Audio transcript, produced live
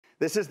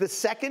This is the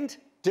second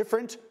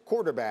different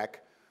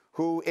quarterback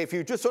who, if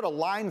you just sort of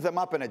lined them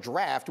up in a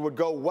draft, would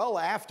go well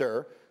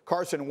after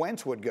Carson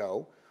Wentz would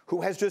go, who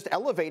has just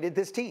elevated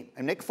this team.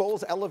 And Nick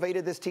Foles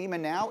elevated this team,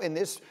 and now in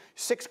this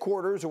 6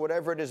 quarters or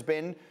whatever it has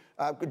been,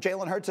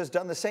 Jalen Hurts has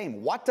done the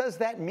same. What does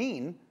that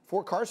mean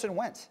for Carson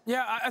Wentz?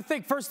 Yeah, I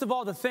think, first of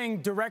all, the thing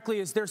directly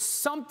is there's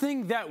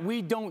something that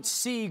we don't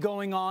see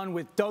going on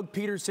with Doug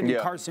Pederson and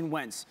Carson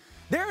Wentz.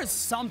 There is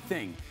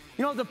something.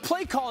 You know, the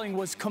play calling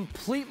was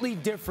completely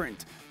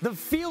different. The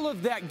feel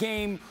of that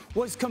game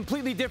was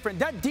completely different.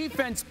 That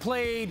defense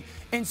played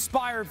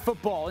inspired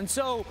football. And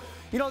so,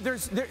 you know,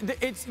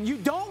 you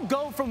don't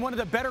go from one of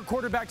the better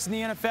quarterbacks in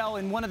the NFL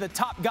and one of the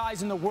top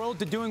guys in the world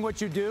to doing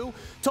what you do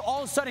to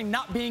all of a sudden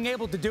not being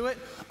able to do it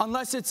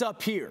unless it's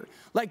up here.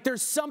 Like,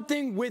 there's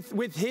something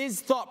with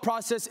his thought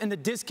process and the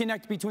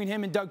disconnect between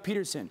him and Doug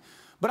Pederson.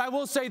 But I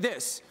will say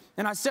this,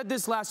 and I said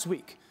this last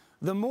week.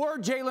 The more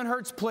Jalen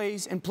Hurts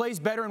plays and plays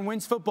better and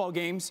wins football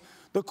games,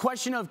 the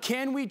question of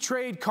can we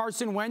trade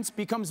Carson Wentz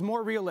becomes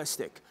more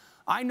realistic.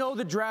 I know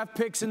the draft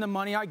picks and the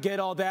money. I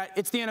get all that.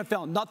 It's the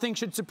NFL. Nothing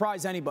should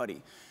surprise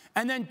anybody.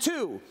 And then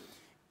 2,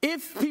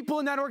 if people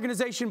in that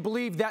organization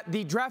believe that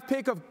the draft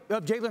pick of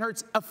Jalen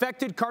Hurts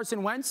affected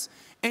Carson Wentz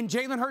and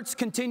Jalen Hurts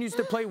continues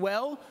to play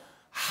well,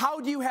 how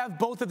do you have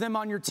both of them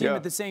on your team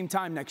at the same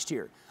time next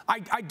year?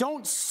 I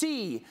don't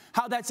see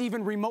how that's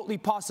even remotely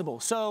possible.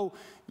 So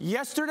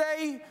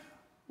yesterday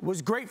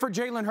was great for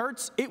Jalen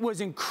Hurts. It was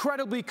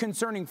incredibly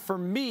concerning for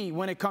me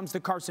when it comes to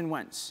Carson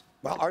Wentz.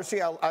 Well,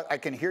 RC, I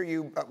can hear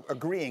you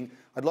agreeing.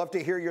 I'd love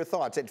to hear your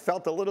thoughts. It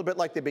felt a little bit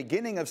like the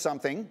beginning of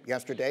something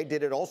yesterday.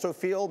 Did it also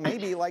feel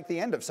maybe like the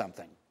end of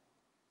something?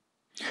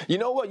 You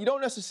know what? You don't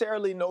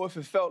necessarily know if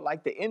it felt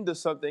like the end of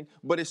something,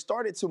 but it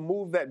started to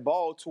move that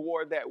ball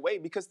toward that way.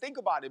 Because think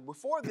about it.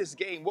 Before this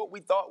game, what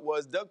we thought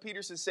was Doug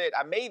Pederson said,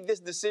 I made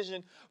this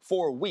decision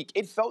for a week.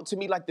 It felt to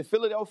me like the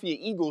Philadelphia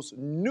Eagles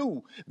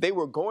knew they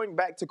were going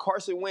back to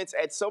Carson Wentz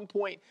at some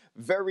point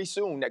very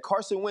soon, that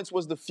Carson Wentz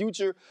was the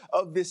future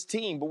of this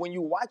team. But when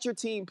you watch your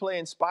team play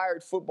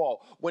inspired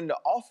football, when the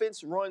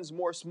offense runs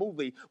more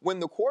smoothly, when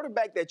the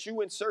quarterback that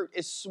you insert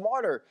is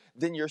smarter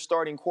than your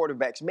starting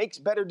quarterbacks, makes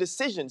better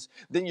decisions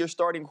than your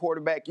starting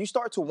quarterback, you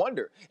start to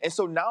wonder. And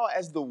so now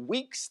as the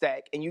weeks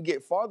stack and you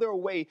get farther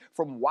away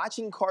from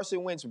watching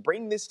Carson Wentz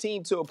bring this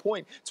team to a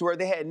point to where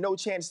they had no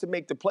chance to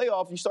make the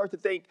playoff, you start to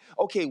think,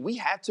 okay, we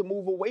have to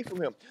move away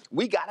from him.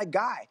 We got a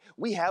guy.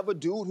 We have a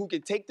dude who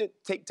can take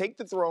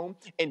the throne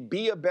and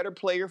be a better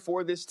player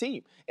for this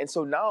team. And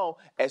so now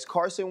as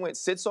Carson Wentz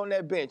sits on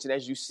that bench and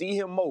as you see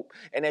him mope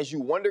and as you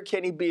wonder,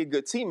 can he be a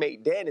good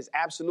teammate? Dan is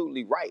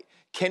absolutely right.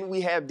 Can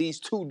we have these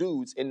two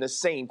dudes in the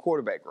same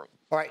quarterback room?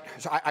 All right,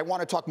 so I want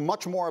to talk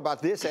much more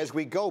about this as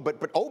we go,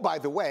 but oh, by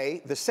the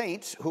way, the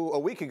Saints, who a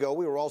week ago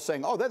we were all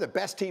saying, oh, they're the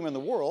best team in the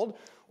world,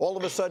 all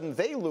of a sudden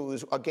they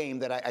lose a game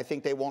that I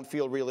think they won't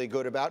feel really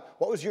good about.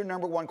 What was your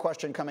number one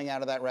question coming out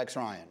of that, Rex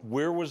Ryan?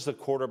 Where was the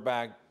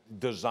quarterback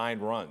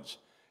designed runs?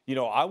 You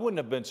know, I wouldn't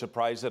have been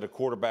surprised that a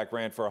quarterback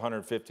ran for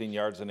 115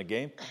 yards in a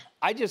game.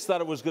 I just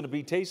thought it was going to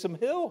be Taysom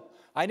Hill.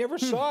 I never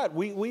saw it.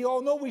 We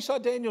all know we saw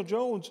Daniel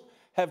Jones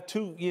have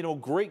 2,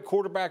 great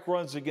quarterback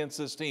runs against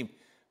this team.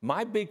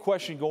 My big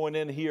question going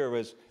in here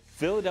is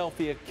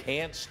Philadelphia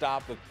can't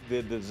stop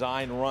the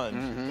design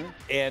runs.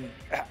 And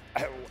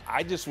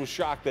I just was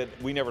shocked that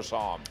we never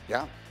saw them.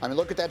 Yeah. I mean,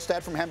 look at that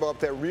stat from Hembo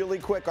up there really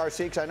quick,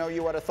 RC, 'cause I know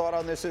you had a thought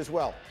on this as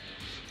well.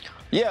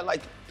 Yeah,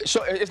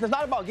 so it's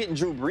not about getting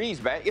Drew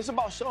Brees back. It's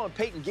about Sean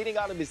Payton getting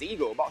out of his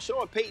ego, about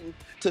Sean Payton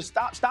to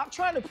stop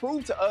trying to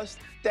prove to us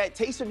that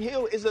Taysom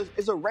Hill is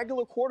a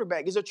regular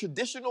quarterback, is a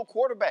traditional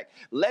quarterback.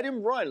 Let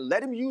him run.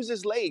 Let him use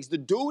his legs. The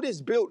dude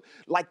is built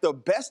like the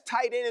best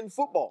tight end in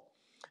football.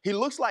 He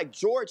looks like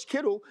George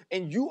Kittle,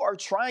 and you are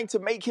trying to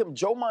make him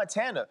Joe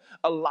Montana.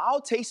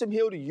 Allow Taysom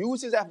Hill to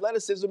use his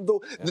athleticism.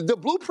 The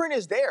blueprint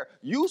is there.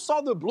 You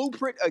saw the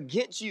blueprint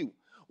against you.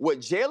 What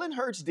Jalen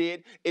Hurts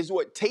did is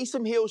what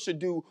Taysom Hill should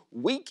do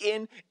week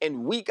in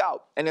and week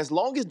out. And as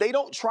long as they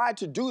don't try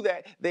to do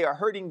that, they are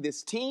hurting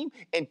this team.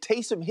 And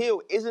Taysom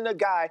Hill isn't a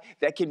guy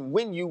that can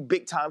win you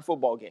big-time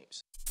football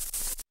games.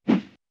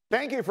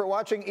 Thank you for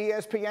watching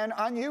ESPN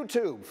on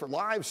YouTube. For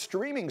live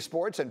streaming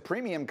sports and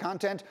premium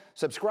content,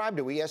 subscribe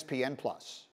to ESPN+.